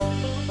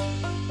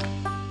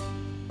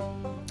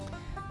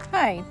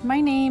Hi, my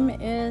name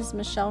is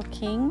Michelle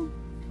King,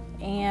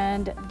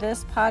 and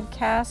this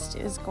podcast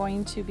is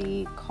going to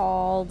be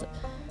called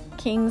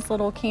King's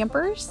Little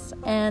Campers,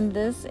 and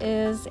this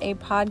is a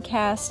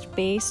podcast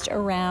based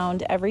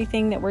around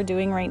everything that we're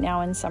doing right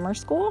now in summer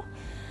school.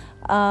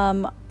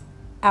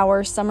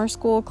 Our summer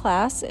school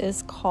class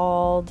is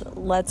called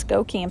Let's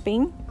Go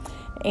Camping,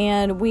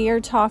 and we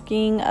are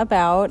talking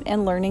about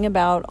and learning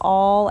about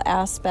all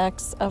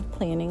aspects of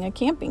planning a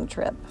camping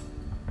trip.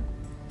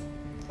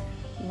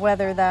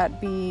 Whether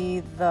that be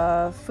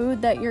the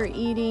food that you're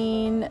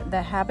eating,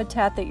 the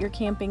habitat that you're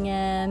camping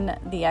in,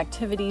 the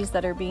activities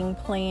that are being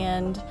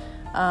planned,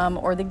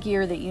 or the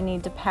gear that you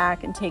need to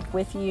pack and take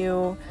with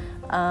you,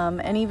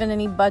 and even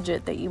any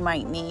budget that you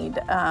might need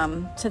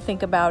to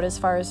think about as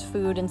far as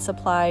food and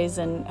supplies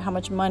and how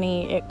much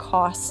money it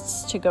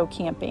costs to go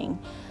camping.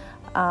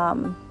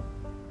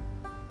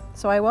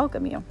 So I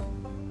welcome you.